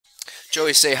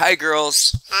Joey, say hi,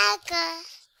 girls. Hi, girl.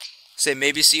 Say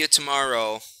maybe see you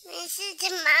tomorrow. This is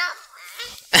tomorrow.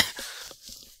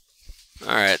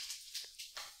 All right.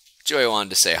 Joey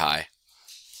wanted to say hi.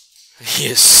 He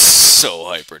is so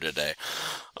hyper today.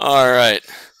 All right.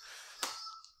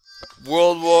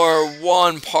 World War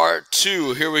I, Part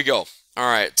 2. Here we go. All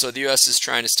right, so the U.S. is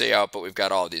trying to stay out, but we've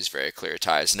got all these very clear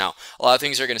ties. Now, a lot of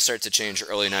things are going to start to change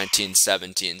early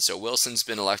 1917. So Wilson's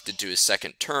been elected to his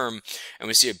second term, and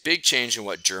we see a big change in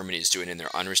what Germany is doing in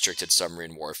their unrestricted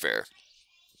submarine warfare.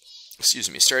 Excuse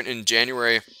me. Starting in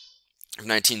January of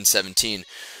 1917,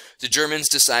 the Germans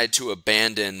decide to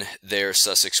abandon their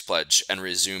Sussex Pledge and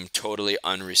resume totally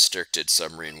unrestricted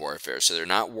submarine warfare. So they're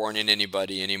not warning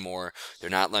anybody anymore. They're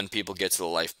not letting people get to the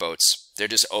lifeboats. They're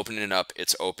just opening it up.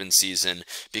 It's open season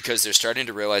because they're starting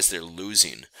to realize they're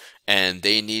losing and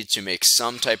they need to make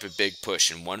some type of big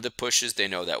push. And one of the pushes they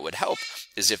know that would help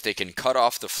is if they can cut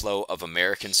off the flow of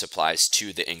American supplies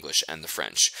to the English and the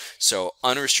French. So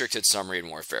unrestricted submarine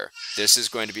warfare. This is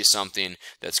going to be something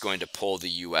that's going to pull the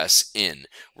U.S. in.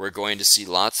 We're going to see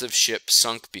lots of ships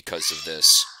sunk because of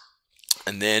this.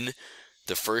 And then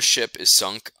the first ship is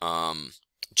sunk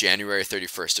January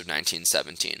 31st of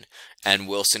 1917. And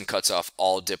Wilson cuts off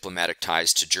all diplomatic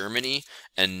ties to Germany.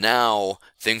 And now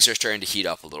things are starting to heat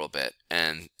up a little bit.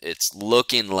 And it's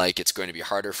looking like it's going to be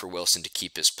harder for Wilson to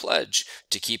keep his pledge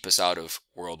to keep us out of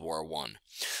World War I.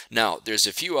 Now, there's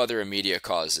a few other immediate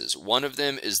causes. One of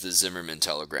them is the Zimmermann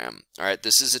telegram. All right,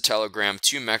 this is a telegram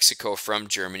to Mexico from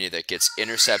Germany that gets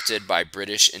intercepted by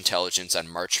British intelligence on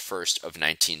March 1st of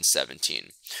 1917.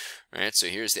 All right, so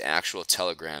here's the actual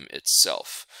telegram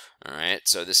itself. All right,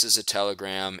 so this is a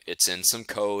telegram. It's in some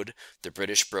code. The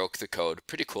British broke the code.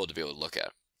 Pretty cool to be able to look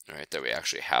at. All right, that we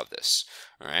actually have this.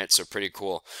 All right, so pretty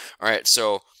cool. All right,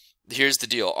 so here's the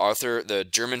deal. The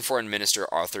German foreign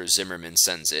minister, Arthur Zimmermann,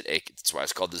 sends it. That's why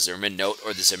it's called the Zimmermann note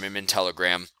or the Zimmermann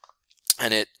telegram.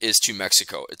 And it is to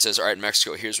Mexico. It says, all right,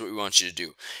 Mexico, here's what we want you to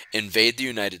do. Invade the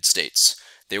United States.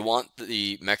 They want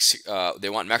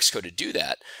Mexico to do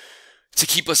that to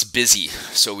keep us busy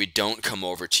so we don't come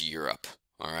over to Europe.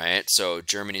 All right, so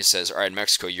Germany says, all right,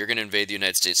 Mexico, you're going to invade the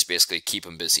United States, basically keep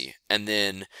them busy. And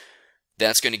then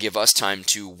that's going to give us time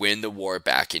to win the war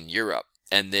back in Europe.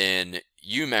 And then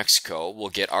you, Mexico, will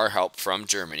get our help from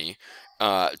Germany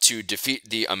to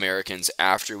defeat the Americans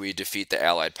after we defeat the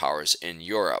Allied powers in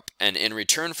Europe. And in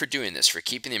return for doing this, for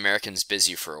keeping the Americans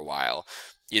busy for a while,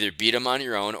 either beat them on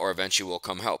your own or eventually we'll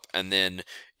come help. And then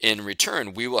in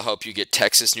return, we will help you get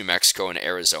Texas, New Mexico, and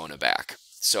Arizona back.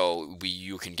 So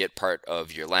you can get part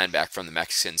of your land back from the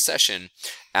Mexican cession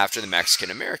after the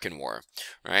Mexican-American War,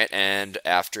 right? And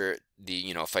after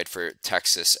the fight for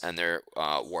Texas and their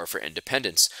war for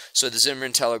independence. So the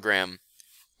Zimmermann telegram,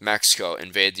 Mexico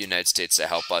invade the United States to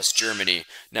help us, Germany.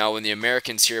 Now, when the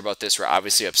Americans hear about this, we're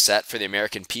obviously upset for the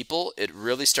American people. It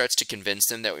really starts to convince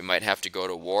them that we might have to go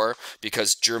to war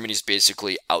because Germany's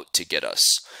basically out to get us.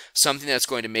 Something that's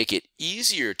going to make it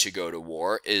easier to go to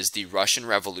war is the Russian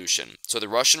Revolution. So the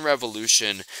Russian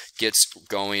Revolution gets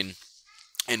going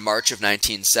in March of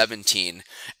 1917,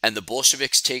 and the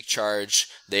Bolsheviks take charge.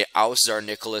 They oust Tsar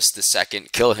Nicholas II,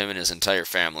 kill him and his entire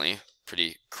family.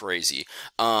 Pretty crazy.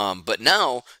 But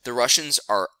now the Russians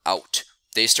are out.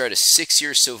 They start a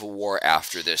 6-year civil war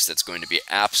after this that's going to be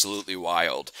absolutely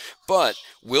wild. But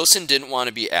Wilson didn't want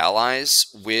to be allies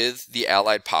with the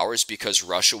Allied powers because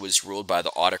Russia was ruled by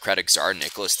the autocratic Tsar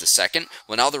Nicholas II.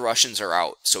 Well, now the Russians are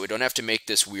out, so we don't have to make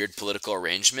this weird political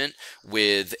arrangement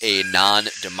with a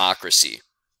non-democracy.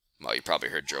 Well, you probably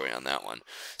heard Joey on that one.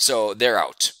 So they're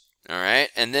out. All right,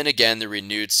 and then again, the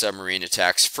renewed submarine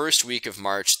attacks. First week of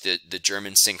March, the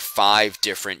Germans sink 5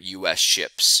 different U.S.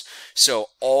 ships. So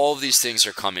all of these things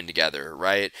are coming together,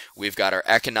 right? We've got our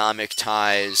economic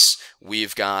ties.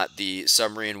 We've got the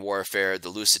submarine warfare, the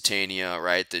Lusitania,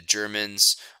 right? The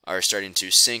Germans are starting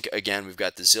to sink again. We've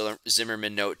got the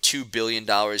Zimmermann note, $2 billion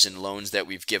in loans that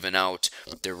we've given out.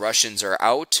 The Russians are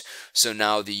out, so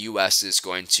now the U.S. is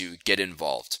going to get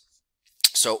involved.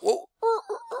 So,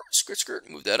 skirt,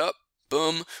 move that up.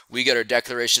 Boom. We got our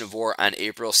declaration of war on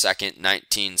April 2nd,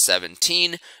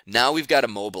 1917. Now we've got to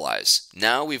mobilize.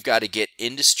 Now we've got to get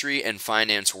industry and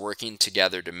finance working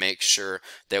together to make sure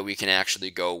that we can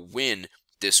actually go win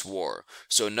this war.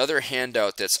 So another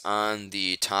handout that's on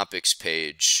the topics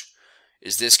page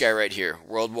is this guy right here,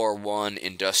 World War I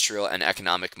industrial and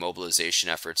economic mobilization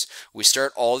efforts. We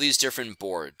start all these different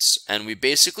boards and we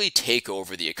basically take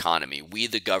over the economy. We,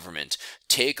 the government,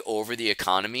 take over the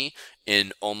economy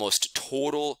in almost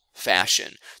total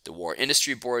fashion. The War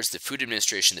Industry Boards, the Food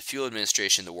Administration, the Fuel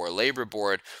Administration, the War Labor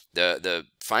Board, the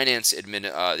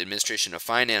Administration of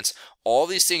Finance, all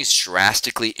these things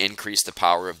drastically increase the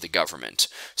power of the government.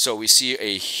 So we see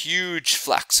a huge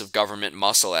flex of government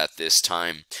muscle at this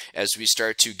time as we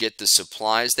start to get the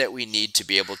supplies that we need to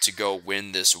be able to go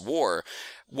win this war.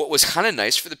 What was kind of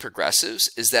nice for the progressives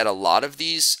is that a lot of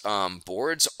these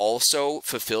boards also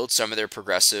fulfilled some of their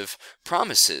progressive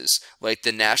promises, like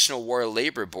the National War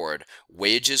Labor Board.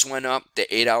 Wages went up, the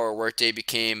 8-hour workday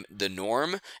became the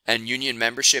norm, and union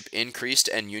membership increased,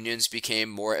 and unions became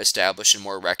more established and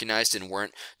more recognized and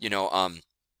weren't,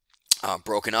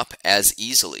 broken up as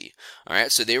easily. All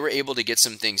right, so they were able to get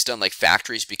some things done, like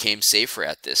factories became safer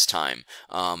at this time.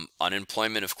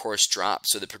 Unemployment, of course, dropped.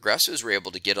 So the progressives were able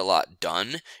to get a lot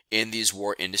done in these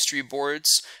war industry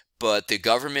boards, but the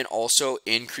government also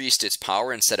increased its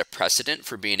power and set a precedent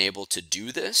for being able to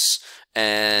do this,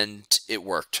 and it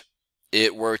worked.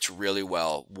 It worked really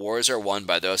well. Wars are won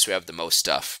by those who have the most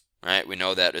stuff. Right? We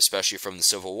know that especially from the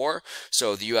Civil War.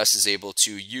 So the U.S. is able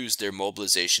to use their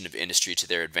mobilization of industry to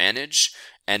their advantage,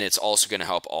 and it's also going to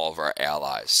help all of our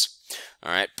allies.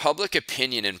 All right, public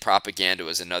opinion and propaganda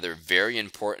was another very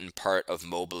important part of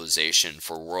mobilization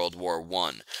for World War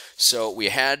I. So we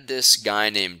had this guy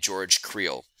named George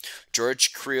Creel.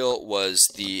 George Creel was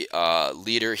the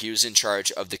leader. He was in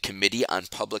charge of the Committee on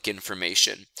Public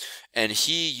Information, and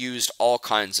he used all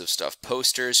kinds of stuff,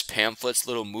 posters, pamphlets,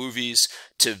 little movies,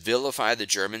 to vilify the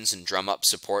Germans and drum up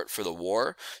support for the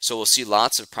war. So we'll see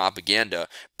lots of propaganda,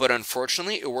 but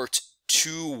unfortunately it worked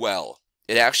too well.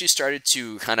 It actually started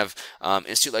to kind of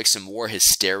institute like some war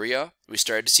hysteria. We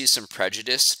started to see some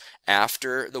prejudice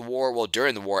after the war, well,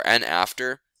 during the war and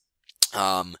after.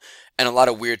 And a lot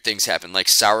of weird things happened, like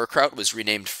sauerkraut was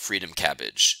renamed Freedom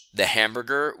Cabbage. The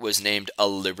hamburger was named a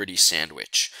Liberty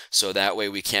Sandwich. So that way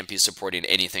we can't be supporting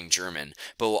anything German.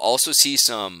 But we'll also see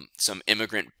some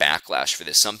immigrant backlash for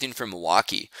this, something from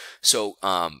Milwaukee. So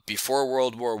before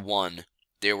World War I,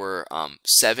 there were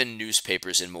 7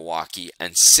 newspapers in Milwaukee,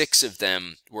 and 6 of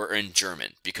them were in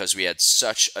German because we had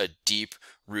such a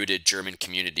deep-rooted German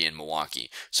community in Milwaukee.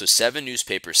 So 7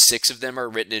 newspapers, 6 of them are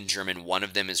written in German, 1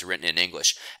 of them is written in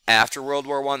English. After World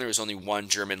War I, there was only 1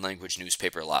 German language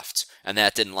newspaper left, and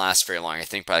that didn't last very long. I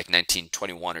think by like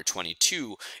 1921 or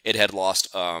 22, it had lost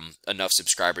enough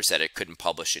subscribers that it couldn't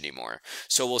publish anymore.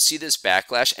 So we'll see this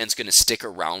backlash, and it's going to stick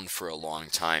around for a long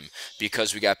time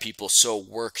because we got people so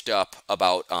worked up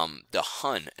about the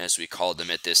Hun, as we called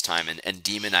them at this time, and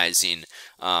demonizing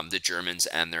the Germans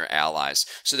and their allies.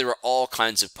 So there were all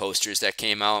kinds of posters that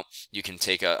came out. You can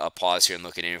take a pause here and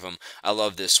look at any of them. I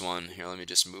love this one. Here, let me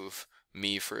just move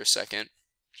me for a second.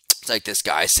 It's like this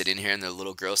guy sitting here and the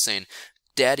little girl saying,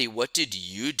 "Daddy, what did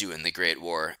you do in the Great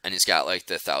War?" And he's got like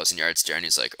the 1,000-yard stare, and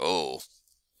he's like, "Oh,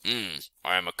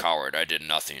 I am a coward. I did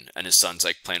nothing." And his son's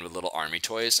like playing with little army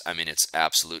toys. I mean, it's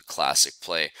absolute classic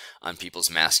play on people's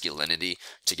masculinity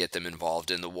to get them involved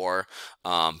in the war.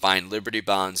 Buying Liberty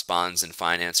bonds and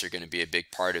finance are going to be a big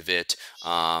part of it.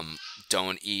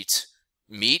 Don't eat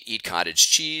meat, eat cottage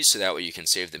cheese, so that way you can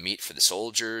save the meat for the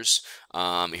soldiers.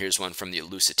 Here's one from the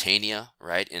Lusitania,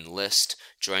 right? Enlist,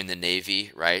 join the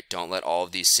Navy, right? Don't let all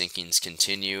of these sinkings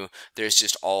continue. There's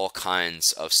just all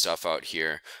kinds of stuff out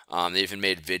here. They even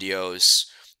made videos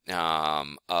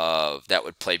that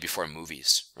would play before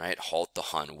movies, right? Halt the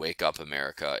Hun, wake up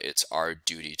America. It's our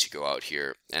duty to go out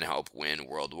here and help win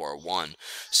World War I.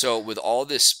 So with all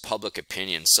this public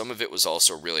opinion, some of it was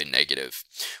also really negative.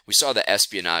 We saw the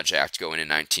Espionage Act go in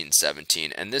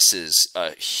 1917, and this is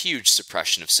a huge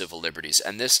suppression of civil liberties.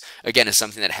 And this, again, is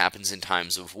something that happens in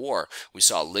times of war. We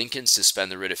saw Lincoln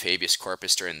suspend the writ of habeas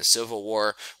corpus during the Civil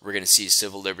War. We're going to see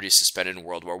civil liberties suspended in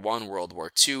World War I, World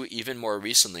War II, even more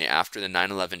recently after the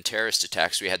 9/11 terrorist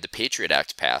attacks, we had the Patriot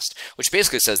Act passed, which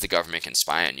basically says the government can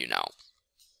spy on you now,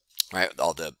 right?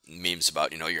 All the memes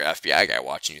about, your FBI guy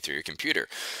watching you through your computer.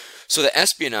 So the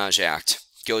Espionage Act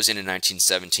goes in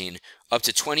 1917, up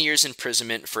to 20 years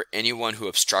imprisonment for anyone who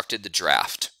obstructed the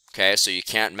draft. Okay, so you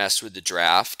can't mess with the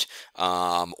draft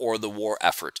or the war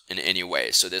effort in any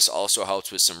way. So this also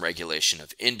helps with some regulation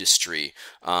of industry,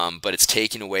 but it's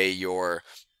taking away your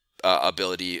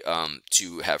ability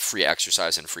to have free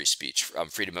exercise and free speech,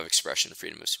 freedom of expression,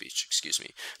 freedom of speech, excuse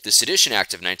me. The Sedition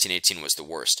Act of 1918 was the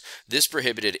worst. This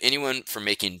prohibited anyone from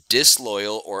making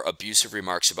disloyal or abusive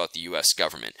remarks about the U.S.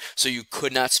 government. So you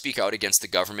could not speak out against the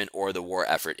government or the war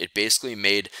effort. It basically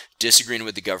made disagreeing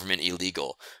with the government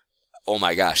illegal. Oh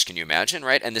my gosh, can you imagine,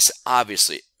 right? And this,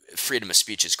 obviously, freedom of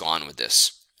speech is gone with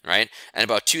this. right? And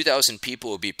about 2,000 people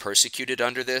will be persecuted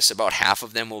under this. About half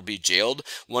of them will be jailed.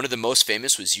 One of the most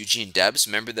famous was Eugene Debs.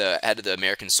 Remember the head of the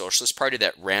American Socialist Party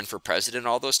that ran for president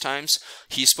all those times?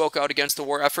 He spoke out against the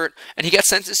war effort, and he got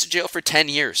sentenced to jail for 10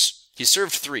 years. He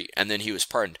served 3, and then he was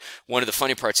pardoned. One of the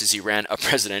funny parts is he ran a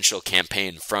presidential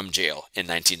campaign from jail in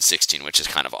 1916, which is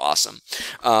kind of awesome.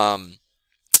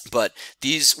 But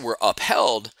these were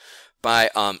upheld by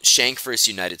Schenck versus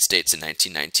United States in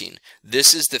 1919.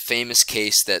 This is the famous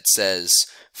case that says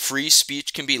free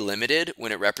speech can be limited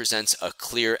when it represents a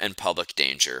clear and public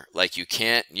danger. Like you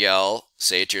can't yell,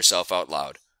 say it to yourself out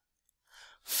loud.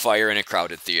 Fire in a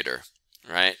crowded theater,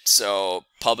 right? So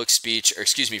public speech, or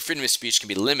excuse me, freedom of speech can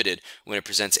be limited when it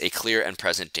presents a clear and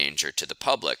present danger to the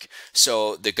public.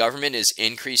 So the government is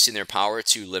increasing their power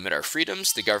to limit our freedoms.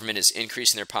 The government is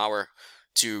increasing their power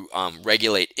to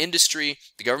regulate industry.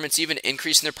 The government's even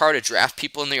increasing their power to draft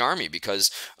people in the army, because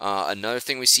another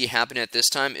thing we see happening at this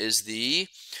time is the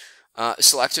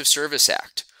Selective Service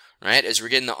Act, right? As we're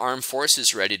getting the armed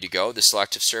forces ready to go, the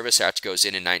Selective Service Act goes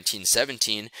in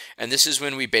 1917, and this is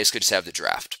when we basically just have the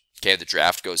draft. Okay, the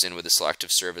draft goes in with the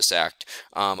Selective Service Act.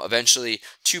 Eventually,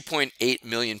 2.8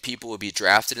 million people will be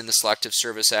drafted in the Selective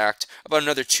Service Act. About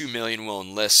another 2 million will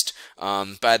enlist.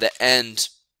 By the end,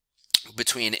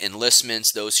 between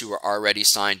enlistments, those who were already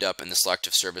signed up in the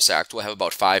Selective Service Act, will have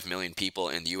about 5 million people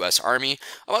in the U.S. Army.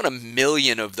 About 1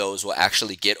 million of those will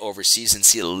actually get overseas and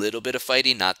see a little bit of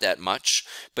fighting, not that much.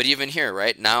 But even here,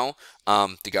 right now,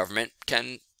 the government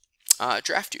can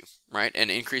draft you, right,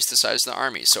 and increase the size of the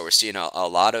army. So we're seeing a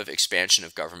lot of expansion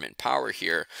of government power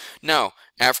here. Now,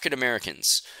 African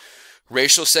Americans.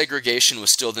 Racial segregation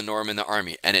was still the norm in the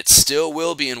Army, and it still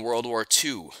will be in World War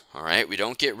II, all right? We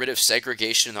don't get rid of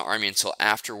segregation in the Army until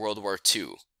after World War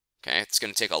II, okay? It's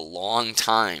going to take a long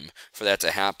time for that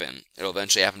to happen. It'll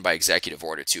eventually happen by executive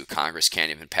order, too. Congress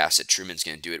can't even pass it. Truman's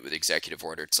going to do it with executive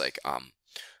order. It's like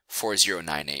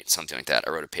 4098, something like that.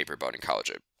 I wrote a paper about it in college.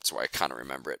 That's why I kind of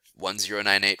remember it.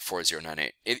 1098,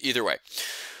 4098. Either way,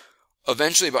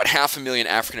 eventually about 500,000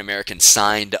 African Americans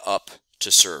signed up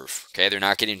to serve. Okay, they're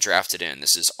not getting drafted in.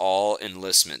 This is all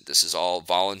enlistment. This is all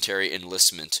voluntary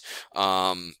enlistment.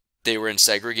 They were in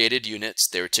segregated units.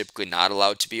 They were typically not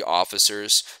allowed to be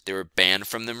officers. They were banned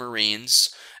from the Marines,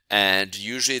 and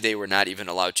usually they were not even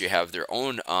allowed to have their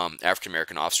own African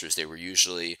American officers. They were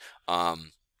usually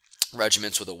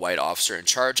regiments with a white officer in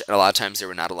charge, and a lot of times they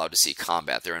were not allowed to see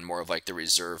combat. They're in more of like the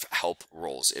reserve help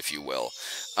roles, if you will.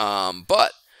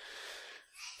 But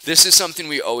this is something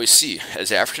we always see.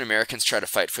 As African Americans try to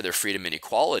fight for their freedom and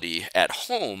equality at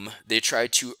home, they try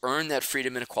to earn that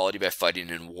freedom and equality by fighting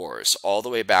in wars, all the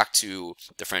way back to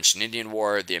the French and Indian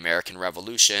War, the American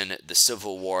Revolution, the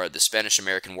Civil War, the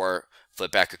Spanish-American War,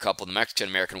 flip back a couple, the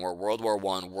Mexican-American War, World War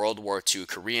I, World War II,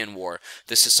 Korean War.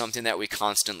 This is something that we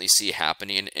constantly see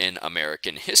happening in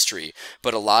American history.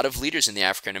 But a lot of leaders in the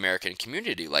African-American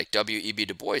community, like W.E.B.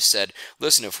 Du Bois, said,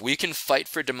 listen, if we can fight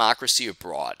for democracy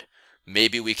abroad,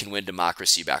 maybe we can win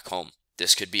democracy back home.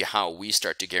 This could be how we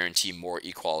start to guarantee more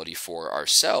equality for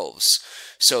ourselves.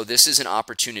 So this is an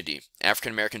opportunity.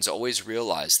 African Americans always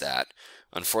realize that.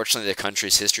 Unfortunately, the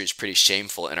country's history is pretty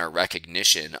shameful in our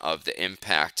recognition of the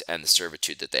impact and the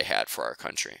servitude that they had for our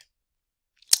country.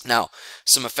 Now,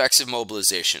 some effects of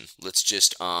mobilization. Let's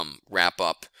just wrap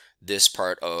up this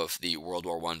part of the World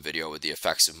War I video with the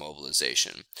effects of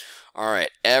mobilization. All right,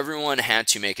 everyone had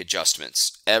to make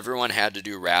adjustments. Everyone had to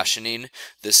do rationing.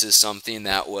 This is something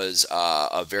that was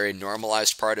a very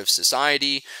normalized part of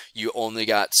society. You only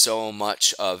got so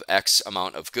much of X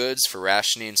amount of goods for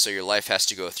rationing, so your life has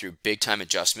to go through big time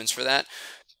adjustments for that.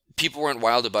 People weren't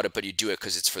wild about it, but you do it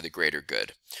because it's for the greater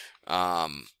good.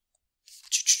 Come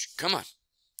on.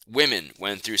 Women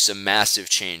went through some massive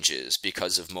changes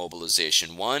because of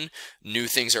mobilization. One, new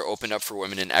things are opened up for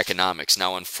women in economics.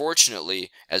 Now, unfortunately,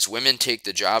 as women take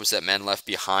the jobs that men left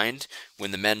behind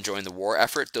when the men join the war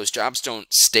effort, those jobs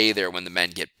don't stay there when the men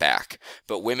get back.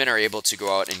 But women are able to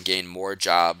go out and gain more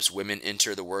jobs. Women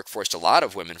enter the workforce, a lot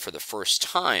of women, for the first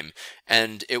time.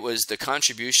 And it was the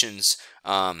contributions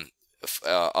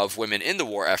of women in the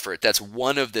war effort. That's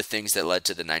one of the things that led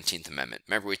to the 19th Amendment.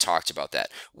 Remember, we talked about that.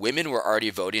 Women were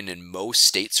already voting in most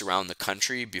states around the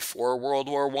country before World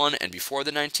War I and before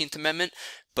the 19th Amendment,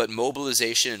 but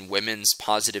mobilization and women's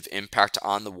positive impact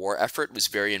on the war effort was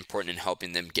very important in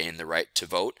helping them gain the right to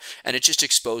vote, and it just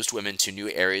exposed women to new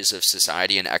areas of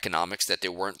society and economics that they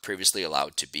weren't previously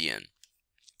allowed to be in.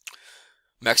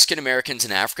 Mexican Americans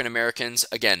and African Americans,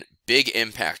 again, big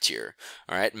impact here.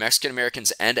 All right, Mexican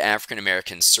Americans and African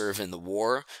Americans serve in the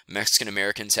war. Mexican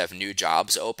Americans have new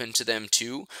jobs open to them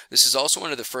too. This is also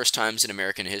one of the first times in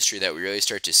American history that we really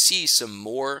start to see some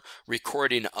more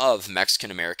recording of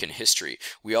Mexican American history.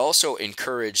 We also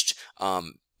encouraged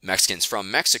Mexicans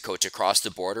from Mexico to cross the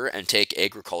border and take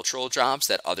agricultural jobs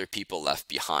that other people left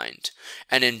behind.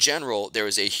 And in general, there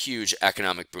was a huge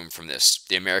economic boom from this.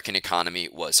 The American economy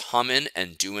was humming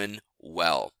and doing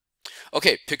well.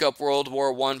 Okay, pick up World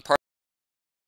War I part